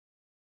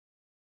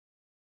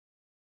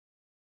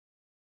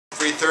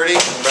3:30.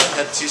 We're about to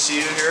head to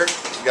TCU here.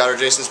 We got our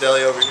Jason's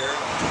Deli over here.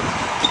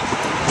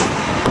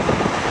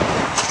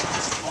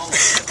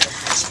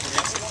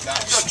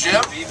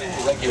 Jim?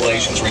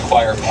 Regulations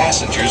require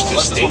passengers to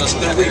state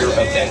the rear of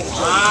that.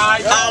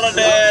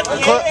 Holiday!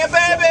 Yeah,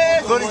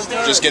 baby!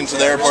 Just getting to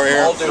the airport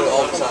here. I'll do it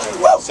all the time.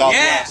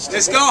 Southwest. Yeah,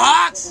 let's go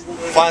Hawks!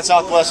 Flying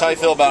Southwest, how you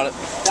feel about it?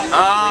 You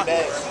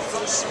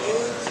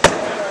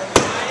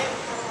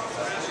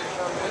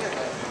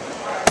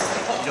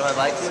know what I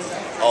like?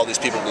 All these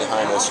people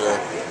behind us are...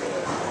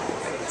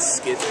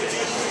 Skid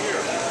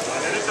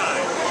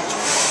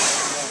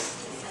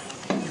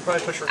You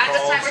probably push your At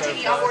this time, we're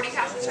taking all boarding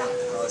passes from.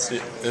 Let's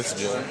see. It's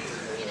Jim.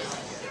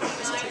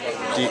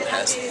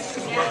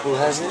 Who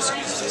has this?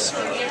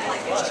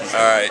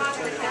 Alright,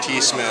 T.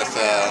 Smith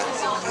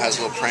has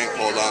a little prank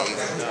pulled on him.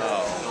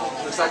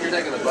 Looks like you're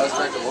taking the bus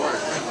back to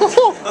Lawrence.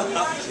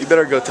 You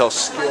better go tell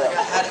Skip.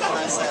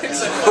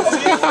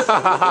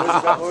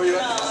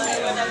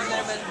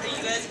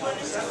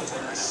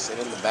 Sit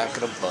in the back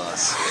of the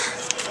bus.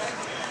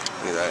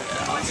 Look at that.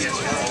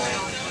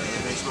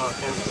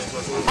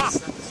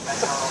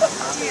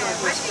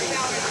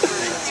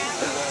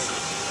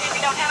 If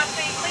you don't have a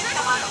seat, please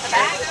come on to the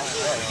back.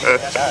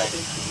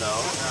 No,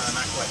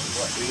 not quite.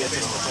 What? We get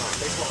this one.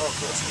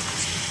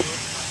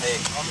 Hey.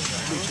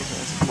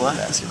 What?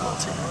 Basketball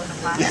team.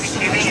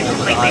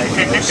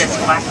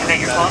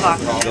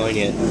 Going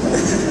in.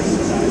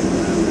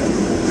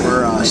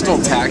 We're still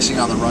taxiing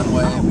on the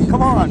runway.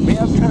 Come on, man.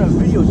 I'm trying to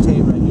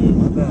videotape right here.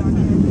 My bad.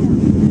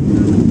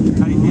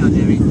 How do you feel,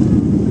 Jimmy?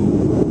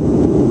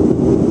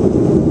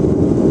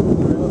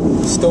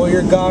 Stole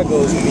your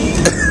goggles, me.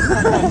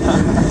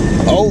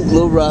 Oh, a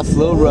little rough,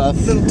 little rough.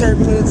 Little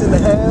turbulence in the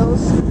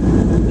house.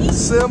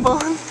 Simon. Got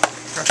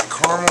the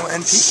caramel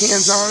and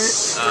pecans on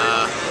it.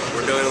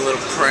 We're doing a little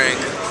prank.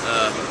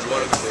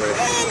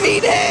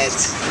 Meathead.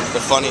 The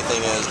funny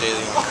thing is,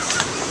 Daisy.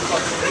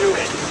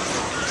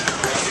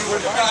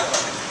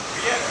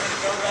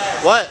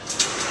 What?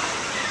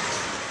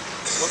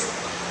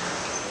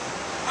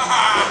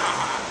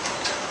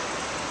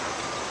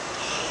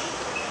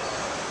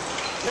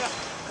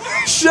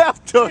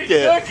 Chef took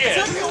it.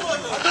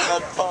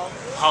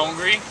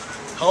 Hungry?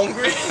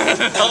 Hungry?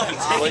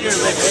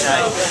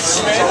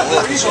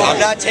 I'm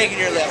not taking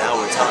your lip. Now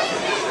we're talking.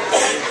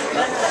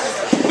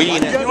 We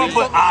need to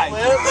put eyes.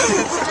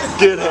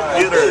 Get her.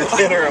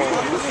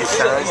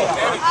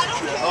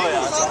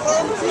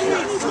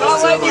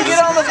 Don't let you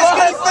get on the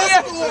bus,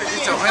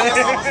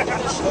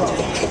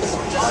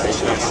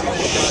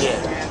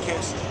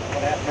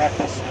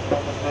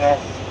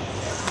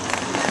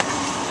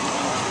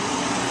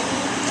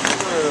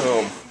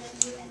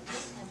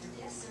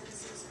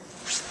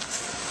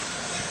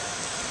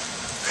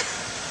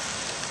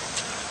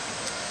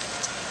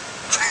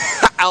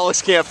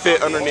 Alex can't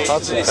fit underneath.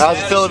 How's it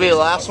feel to be the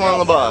last one on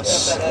the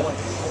bus?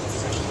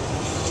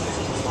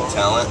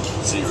 Talent?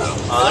 0.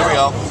 Oh, there we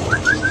go.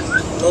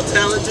 No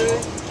talent, Jimmy?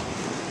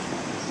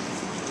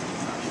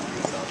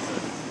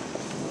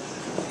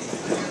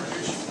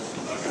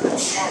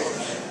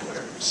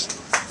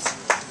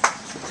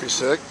 Pretty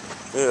sick?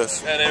 Yes.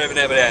 Hey,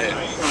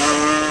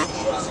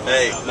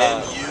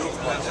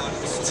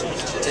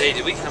 Hey,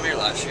 did we come here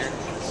last year?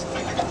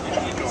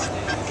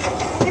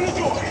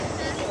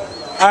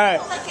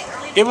 Alright,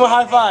 give him a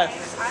high five.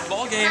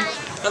 Ball game.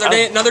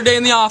 Another day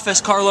in the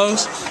office,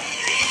 Carlos.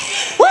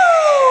 Woo! Yeah,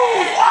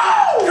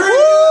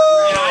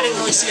 I didn't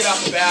really see it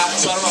off the bat,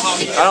 so I don't know how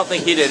he. I don't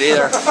think he did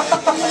either.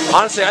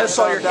 Honestly, I just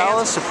saw your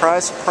Dallas.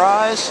 Surprise,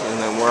 surprise. And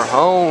then we're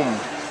home.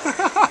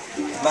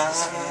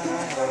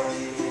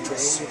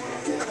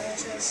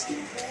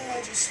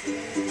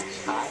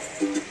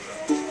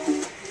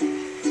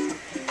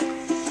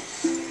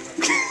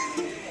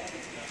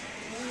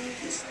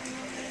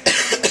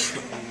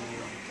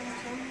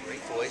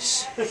 Great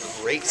voice,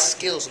 great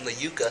skills on the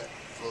ukulele.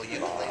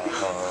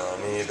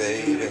 Honey,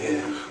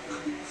 baby.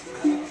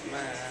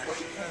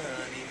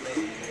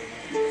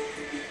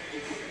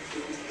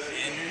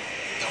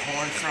 The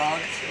horn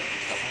frog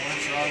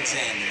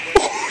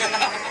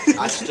Xander.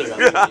 I stood up.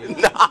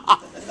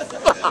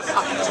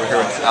 So we're here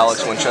with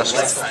Alex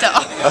Winchester.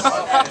 Stop.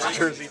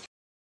 Jersey.